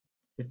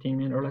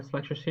15-minute or less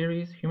lecture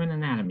series, Human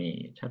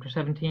Anatomy, Chapter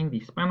 17, the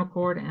spinal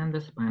cord and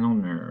the spinal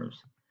nerves.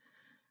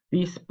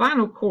 The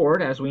spinal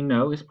cord, as we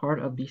know, is part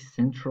of the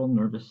central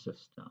nervous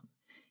system.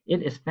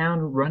 It is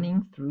found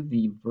running through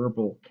the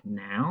vertebral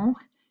canal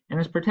and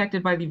is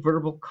protected by the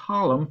vertebral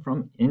column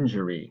from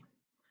injury.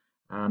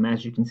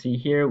 As you can see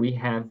here, we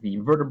have the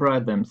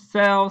vertebra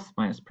themselves,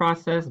 spinous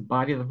process,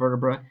 body of the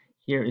vertebra.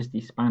 Here is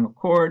the spinal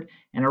cord,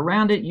 and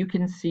around it you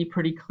can see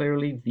pretty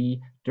clearly the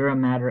dura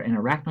mater and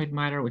arachnoid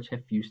mater, which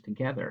have fused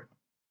together.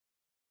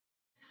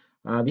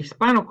 The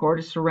spinal cord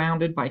is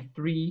surrounded by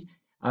three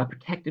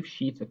protective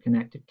sheets of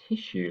connective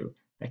tissue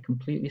that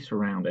completely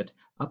surround it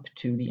up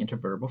to the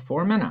intervertebral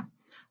foramina.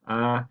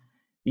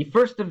 The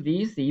first of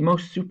these, the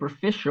most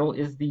superficial,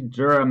 is the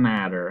dura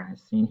mater,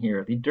 as seen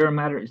here. The dura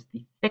mater is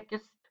the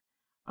thickest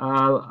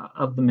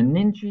of the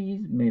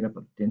meninges, made up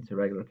of dense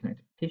irregular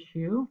connective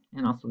tissue,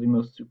 and also the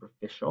most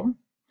superficial.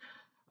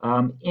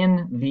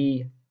 In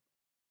the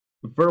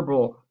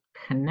vertebral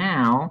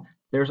canal,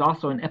 there's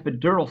also an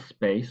epidural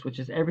space, which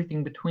is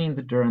everything between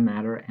the dura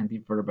mater and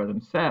the vertebra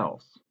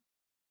themselves.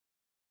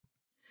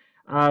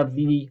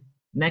 The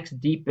next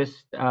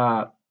deepest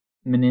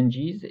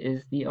meninges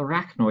is the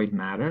arachnoid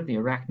mater. The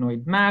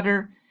arachnoid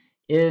mater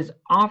is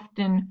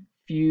often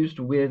fused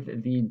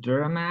with the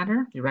dura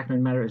mater. The arachnoid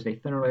mater is a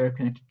thinner layer of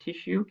connective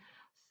tissue.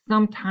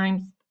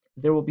 Sometimes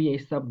there will be a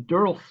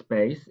subdural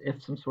space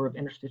if some sort of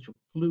interstitial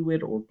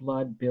fluid or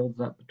blood builds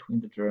up between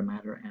the dura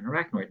mater and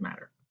arachnoid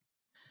mater.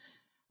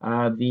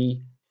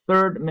 The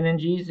third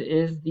meninges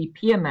is the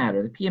pia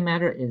mater. The pia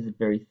mater is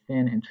very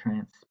thin and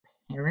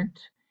transparent.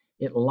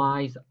 It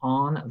lies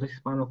on the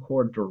spinal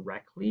cord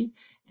directly,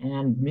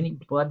 and many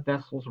blood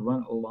vessels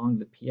run along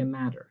the pia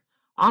mater.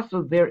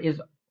 Also, there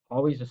is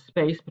always a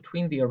space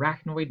between the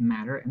arachnoid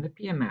mater and the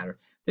pia mater.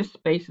 This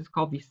space is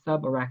called the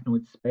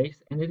subarachnoid space,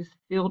 and it is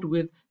filled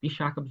with the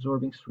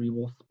shock-absorbing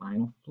cerebral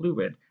spinal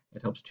fluid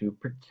that helps to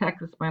protect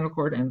the spinal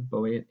cord and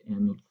buoy it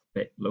in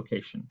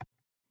location.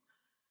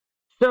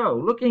 So,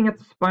 looking at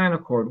the spinal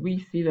cord, we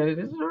see that it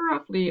is a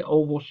roughly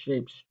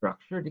oval-shaped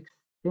structure. It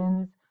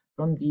extends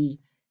from the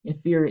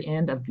inferior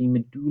end of the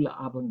medulla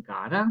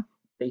oblongata,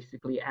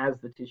 basically as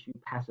the tissue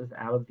passes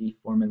out of the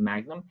foramen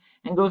magnum,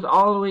 and goes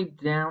all the way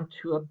down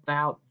to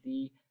about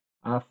the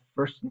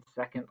first and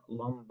second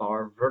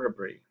lumbar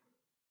vertebrae.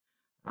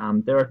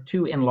 There are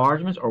two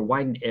enlargements or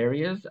widened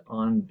areas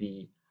on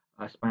the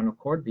spinal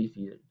cord.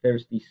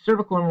 There's the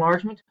cervical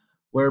enlargement,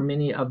 where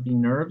many of the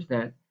nerves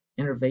that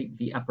innervate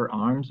the upper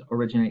arms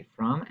originate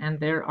from, and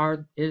there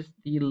is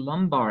the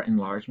lumbar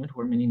enlargement,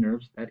 where many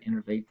nerves that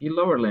innervate the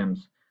lower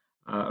limbs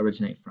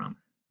originate from.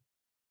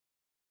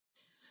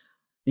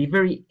 The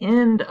very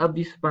end of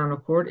the spinal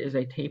cord is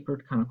a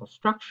tapered conical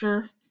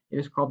structure. It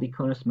is called the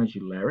conus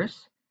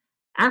medullaris.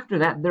 After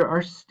that, there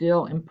are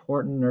still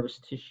important nervous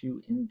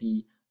tissue in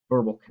the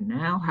vertebral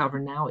canal. However,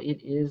 now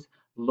it is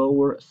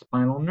lower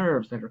spinal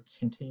nerves that are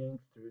continuing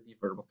through the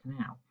vertebral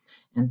canal.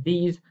 And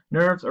these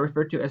nerves are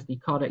referred to as the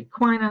cauda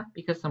equina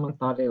because someone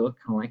thought they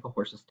looked kind of like a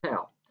horse's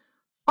tail.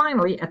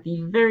 Finally, at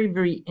the very,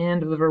 very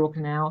end of the vertebral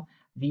canal,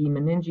 the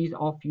meninges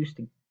all fuse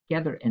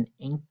together and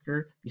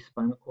anchor the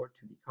spinal cord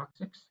to the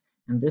coccyx.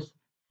 And this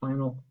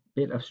final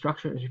bit of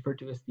structure is referred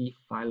to as the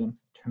filum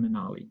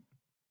terminale.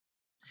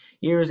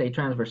 Here is a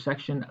transverse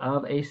section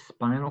of a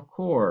spinal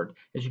cord.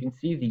 As you can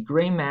see, the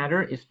gray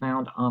matter is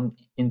found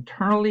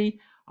internally,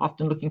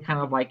 often looking kind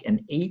of like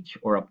an H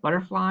or a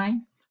butterfly,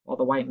 while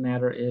the white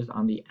matter is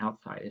on the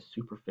outside, is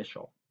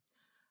superficial.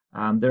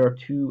 There are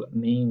two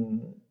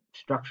main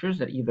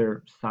structures at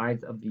either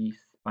sides of the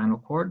spinal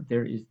cord.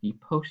 There is the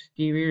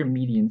posterior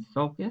median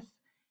sulcus,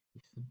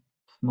 a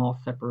small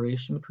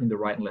separation between the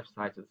right and left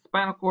sides of the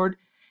spinal cord,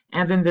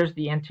 and then there's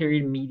the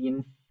anterior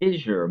median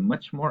fissure,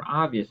 much more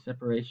obvious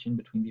separation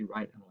between the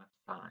right and left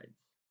sides.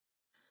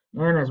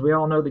 And as we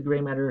all know, the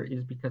gray matter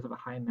is because of a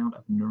high amount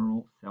of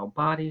neural cell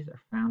bodies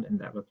are found in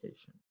that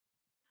location.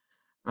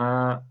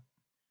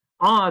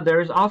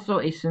 There is also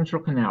a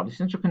central canal. The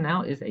central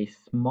canal is a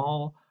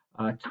small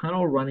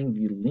tunnel running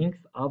the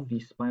length of the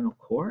spinal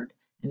cord,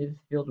 and it is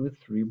filled with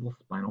cerebral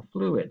spinal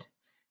fluid.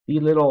 The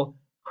little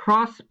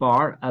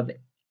crossbar of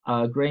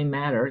gray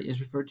matter is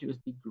referred to as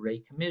the gray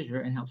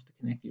commissure and helps to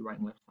connect the right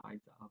and left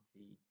sides of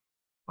the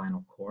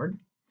spinal cord.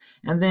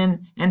 And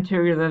then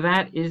anterior to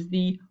that is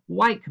the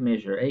white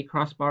commissure, a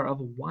crossbar of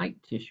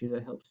white tissue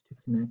that helps to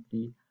connect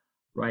the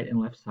right and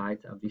left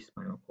sides of the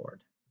spinal cord.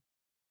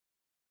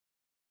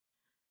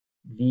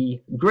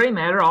 The gray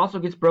matter also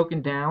gets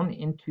broken down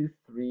into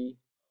three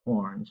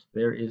horns.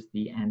 There is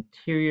the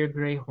anterior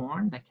gray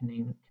horn that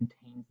contains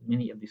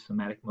many of the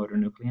somatic motor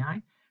nuclei.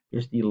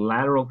 There's the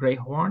lateral gray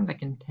horn that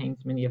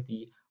contains many of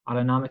the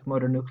autonomic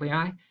motor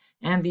nuclei,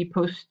 and the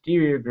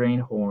posterior gray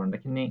horn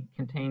that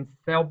contains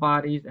cell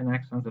bodies and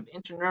axons of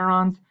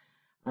interneurons,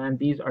 and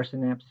these are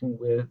synapsing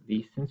with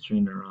the sensory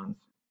neurons.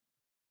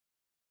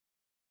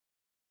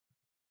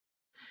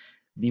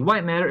 The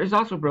white matter is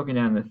also broken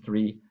down into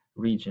three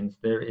regions.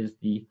 There is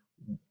the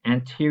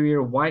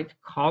anterior white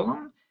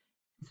column,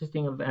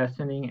 consisting of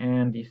ascending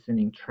and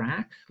descending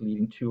tracts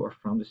leading to or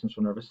from the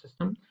central nervous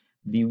system.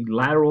 the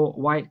lateral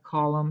white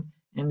column,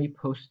 and the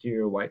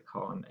posterior white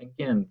column.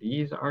 Again,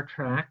 these are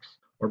tracts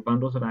or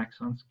bundles of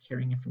axons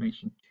carrying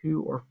information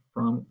to or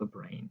from the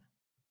brain.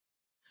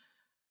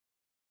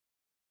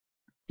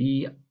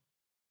 The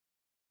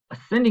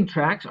ascending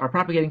tracts are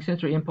propagating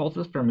sensory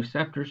impulses from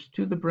receptors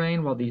to the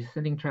brain, while the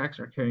ascending tracts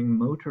are carrying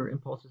motor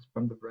impulses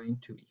from the brain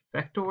to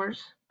effectors.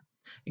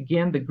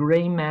 Again, the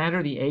gray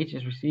matter, the H,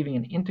 is receiving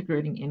and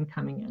integrating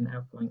incoming and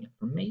outgoing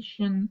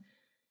information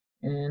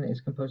and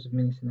is composed of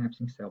many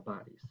synapsing cell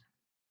bodies.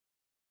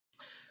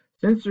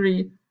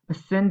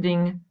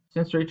 Ascending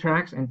sensory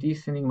tracts and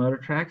descending motor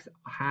tracts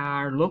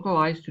are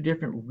localized to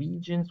different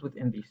regions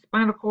within the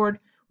spinal cord,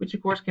 which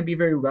of course can be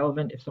very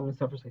relevant if someone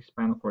suffers a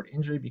spinal cord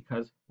injury,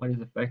 because what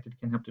is affected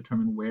can help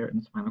determine where in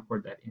the spinal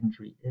cord that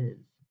injury is.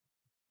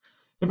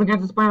 Different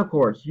kinds of spinal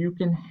cords. You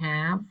can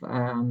have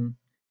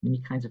many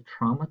kinds of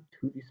trauma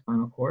to the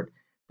spinal cord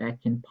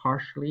that can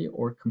partially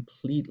or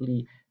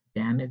completely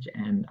damage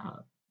and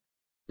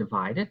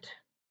divide it,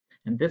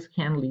 and this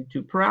can lead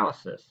to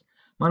paralysis.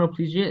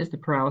 Monoplegia is the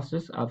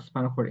paralysis of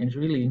spinal cord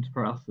injury leading to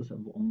paralysis of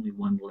only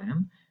one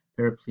limb.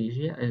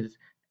 Paraplegia is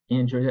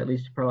injury that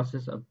leads to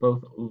paralysis of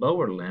both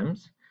lower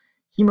limbs.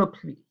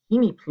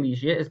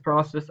 Hemiplegia is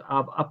paralysis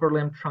of upper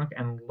limb, trunk,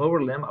 and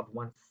lower limb of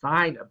one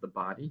side of the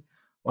body,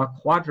 while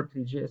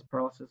quadriplegia is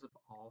paralysis of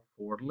all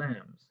four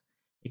limbs.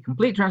 A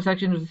complete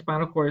transection of the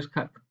spinal cord is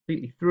cut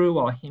completely through,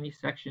 while a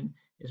hemisection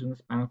is when the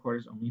spinal cord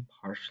is only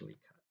partially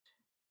cut.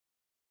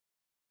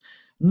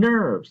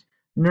 Nerves.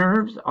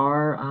 Nerves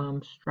are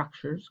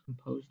structures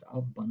composed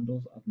of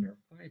bundles of nerve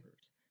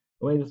fibers.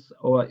 The way this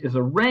is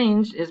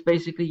arranged is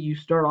basically you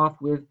start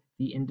off with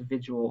the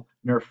individual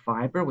nerve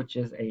fiber, which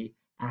is a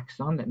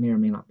axon that may or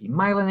may not be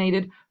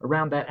myelinated.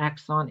 Around that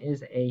axon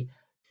is a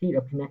sheet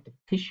of connective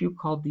tissue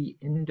called the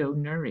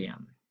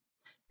endoneurium.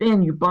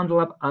 Then you bundle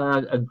up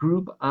a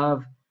group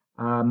of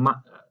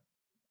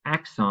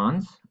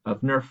axons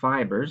of nerve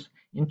fibers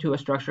into a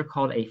structure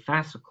called a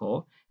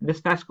fascicle. And this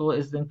fascicle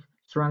is then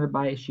surrounded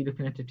by a sheet of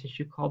connective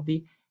tissue called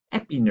the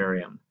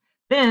epineurium.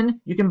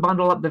 Then you can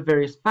bundle up the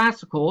various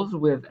fascicles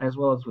as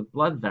well as with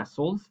blood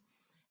vessels,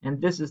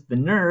 and this is the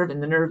nerve,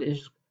 and the nerve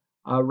is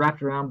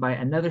wrapped around by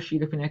another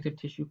sheet of connective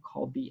tissue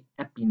called the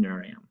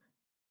epineurium.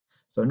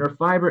 So nerve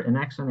fiber, an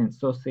axon, and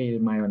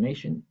associated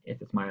myelination,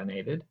 if it's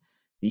myelinated.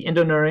 The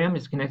endoneurium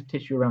is connective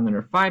tissue around the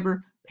nerve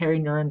fiber,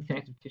 perineurium,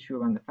 connective tissue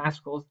around the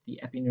fascicles,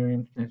 the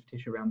epineurium, connective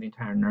tissue around the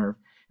entire nerve.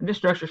 And this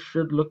structure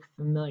should look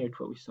familiar to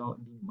what we saw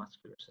in the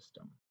muscular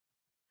system.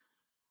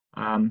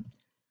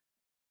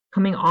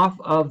 Coming off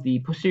of the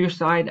posterior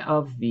side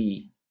of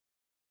the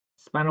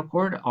spinal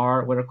cord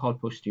are what are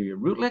called posterior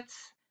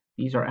rootlets.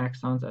 These are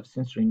axons of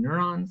sensory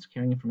neurons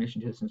carrying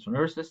information to the central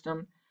nervous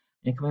system.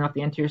 And coming off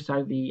the anterior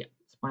side of the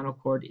spinal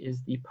cord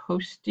is the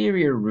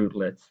posterior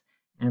rootlets.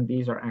 And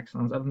these are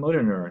axons of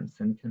motor neurons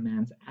sending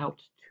commands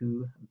out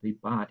to the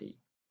body.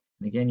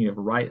 And again, you have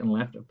right and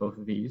left of both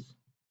of these.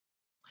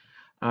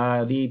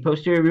 The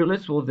posterior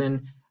rootlets will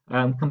then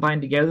combine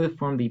together to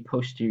form the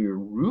posterior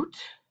root.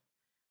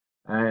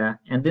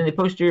 And then the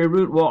posterior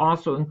root will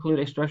also include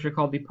a structure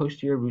called the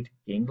posterior root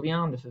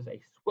ganglion. This is a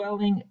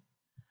swelling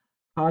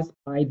caused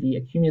by the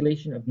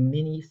accumulation of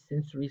many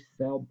sensory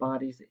cell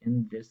bodies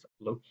in this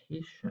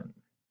location.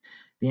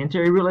 The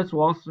anterior rootlets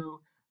will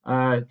also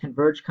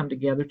converge, come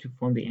together to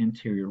form the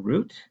anterior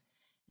root.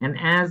 And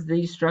as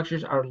these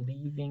structures are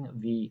leaving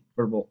the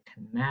vertebral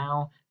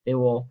canal, they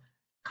will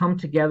come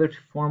together to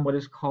form what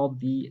is called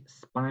the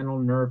spinal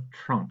nerve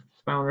trunk. The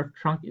spinal nerve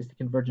trunk is the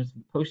convergence of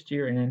the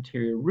posterior and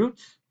anterior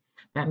roots.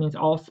 That means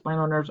all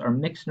spinal nerves are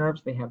mixed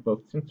nerves. They have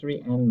both sensory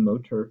and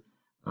motor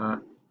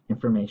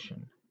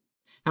information.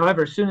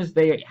 However, as soon as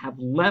they have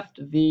left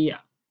the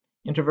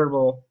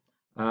intervertebral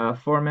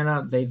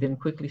foramina, they then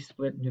quickly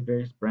split into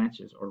various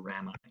branches or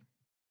rami.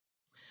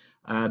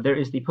 There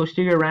is the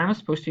posterior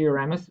ramus. Posterior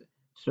ramus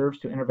serves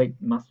to innervate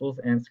muscles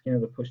and skin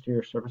of the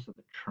posterior surface of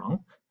the trunk.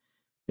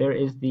 There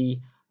is the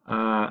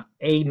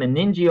a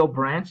meningeal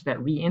branch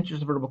that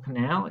re-enters the vertebral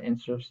canal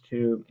and serves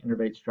to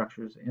innervate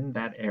structures in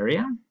that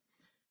area.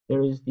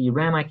 There is the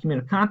rami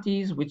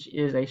communicantes, which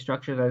is a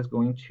structure that is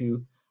going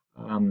to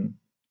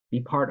be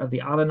part of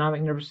the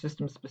autonomic nervous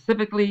system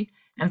specifically.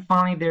 And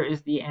finally, there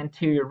is the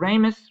anterior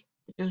ramus,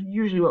 which is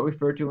usually what we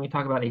refer to when we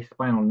talk about a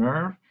spinal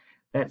nerve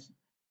that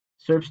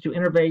serves to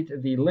innervate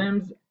the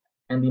limbs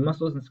and the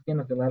muscles and skin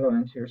of the lateral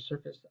anterior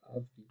surface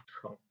of the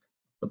trunk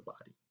of the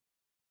body.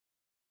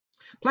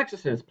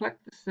 Plexuses.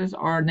 Plexuses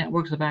are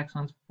networks of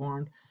axons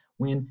formed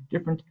when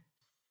different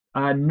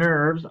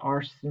nerves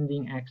are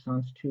sending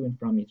axons to and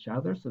from each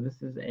other. So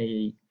this is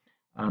a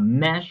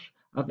mesh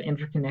of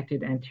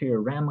interconnected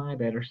anterior rami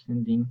that are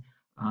sending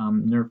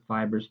nerve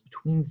fibers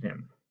between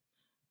them.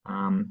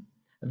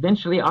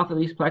 Eventually, off of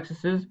these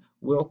plexuses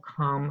will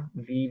come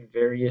the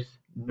various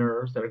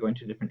nerves that are going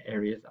to different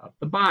areas of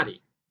the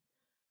body.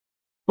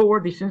 For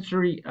the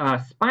sensory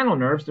spinal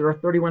nerves, there are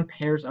 31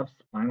 pairs of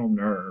spinal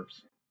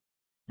nerves,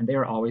 and they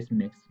are always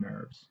mixed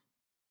nerves.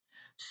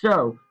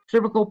 So,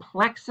 cervical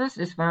plexus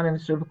is found in the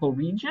cervical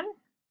region.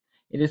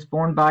 It is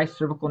formed by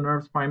cervical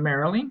nerves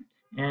primarily.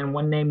 and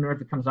one named nerve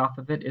that comes off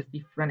of it is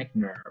the phrenic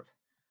nerve.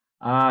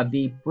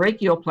 The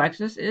brachial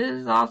plexus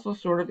is also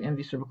sort of in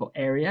the cervical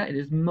area. It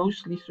is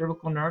mostly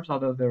cervical nerves,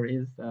 although there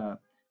is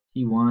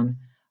T1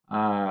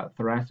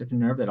 thoracic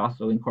nerve that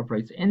also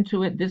incorporates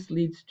into it. This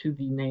leads to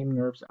the named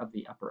nerves of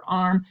the upper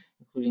arm,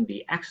 including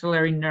the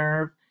axillary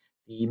nerve,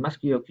 the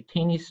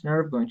musculocutaneous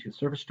nerve going to the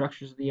surface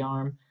structures of the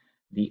arm,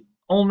 the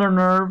ulnar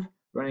nerve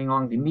running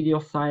along the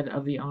medial side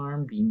of the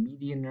arm, the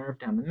median nerve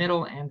down the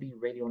middle, and the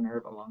radial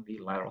nerve along the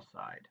lateral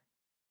side.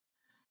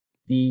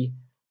 The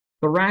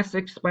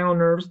thoracic spinal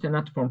nerves tend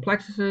not to form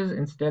plexuses.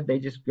 Instead, they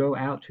just go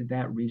out to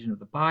that region of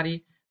the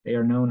body. They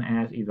are known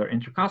as either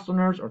intercostal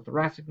nerves or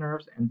thoracic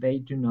nerves, and they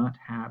do not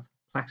have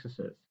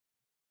plexuses.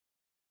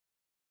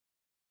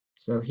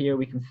 So here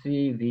we can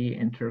see the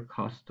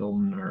intercostal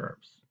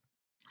nerves.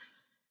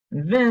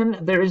 And then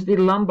there is the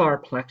lumbar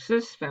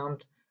plexus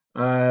found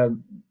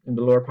in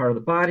the lower part of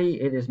the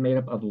body. It is made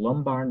up of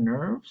lumbar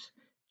nerves.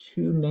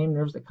 Two named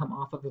nerves that come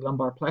off of the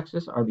lumbar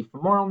plexus are the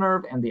femoral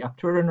nerve and the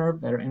obturator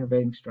nerve that are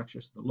innervating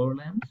structures of the lower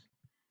limbs.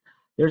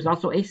 There's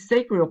also a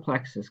sacral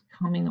plexus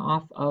coming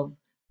off of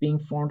being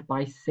formed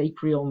by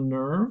sacral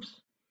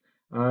nerves.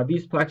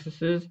 These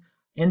plexuses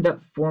end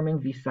up forming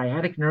the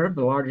sciatic nerve,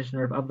 the largest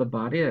nerve of the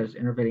body that is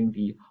innervating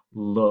the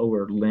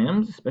lower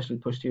limbs, especially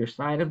the posterior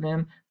side of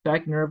them. The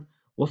sciatic nerve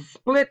will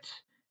split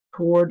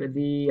toward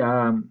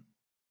the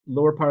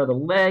lower part of the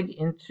leg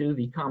into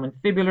the common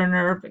fibular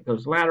nerve that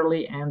goes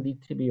laterally and the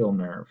tibial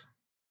nerve.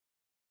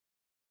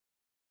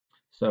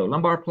 So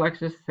lumbar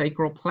plexus,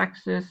 sacral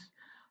plexus,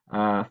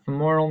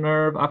 femoral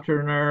nerve,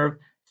 obturator nerve,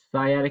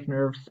 sciatic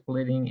nerve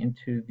splitting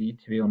into the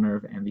tibial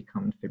nerve and the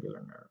common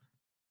fibular nerve.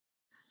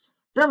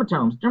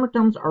 Dermatomes.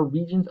 Dermatomes are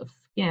regions of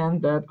skin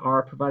that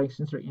are providing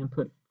sensory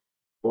input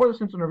for the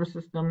central nervous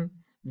system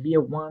via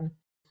one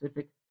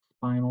specific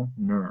spinal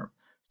nerve.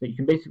 So you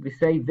can basically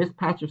say this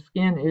patch of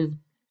skin is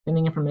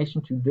sending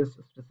information to this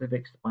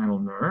specific spinal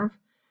nerve.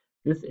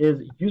 This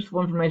is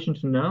useful information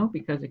to know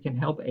because it can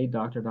help a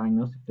doctor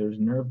diagnose if there's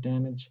nerve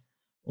damage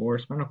or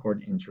spinal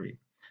cord injury.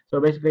 So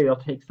basically, they'll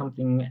take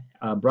something,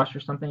 a brush or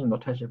something, and they'll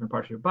touch different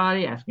parts of your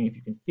body, asking if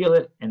you can feel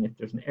it. And if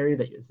there's an area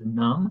that is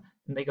numb,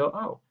 then they go,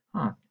 oh,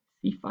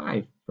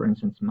 C5, for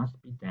instance,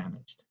 must be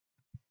damaged.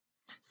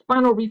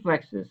 Spinal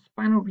reflexes.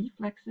 Spinal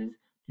reflexes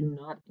do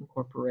not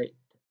incorporate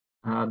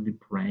the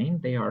brain.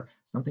 They are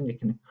something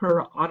that can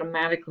occur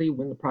automatically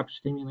when the proper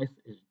stimulus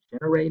is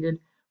generated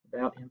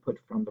without input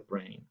from the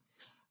brain.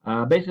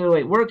 Basically, the way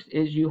it works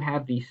is you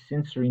have the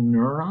sensory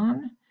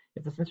neuron.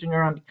 If the sensory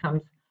neuron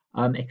becomes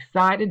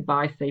excited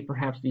by, say,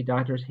 perhaps the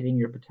doctor's hitting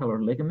your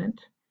patellar ligament,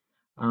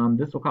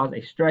 this will cause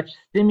a stretch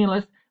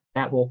stimulus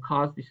that will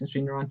cause the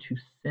sensory neuron to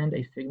send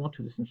a signal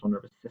to the central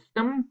nervous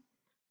system.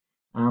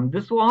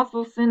 This will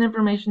also send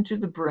information to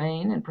the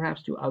brain and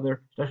perhaps to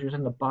other structures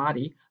in the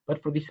body,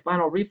 but for the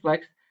spinal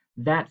reflex,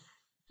 that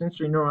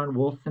sensory neuron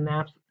will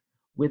synapse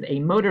with a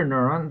motor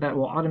neuron that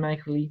will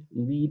automatically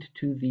lead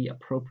to the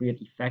appropriate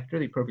effector,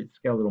 the appropriate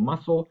skeletal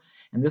muscle,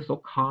 and this will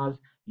cause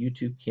you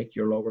to kick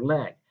your lower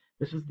leg.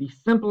 This is the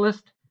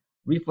simplest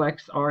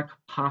reflex arc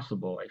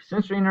possible: a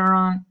sensory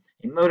neuron,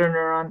 a motor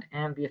neuron,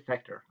 and the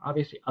effector.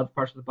 Obviously, other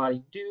parts of the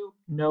body do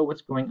know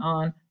what's going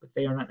on, but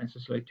they are not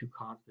necessarily to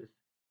cause this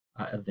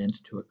event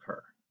to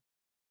occur.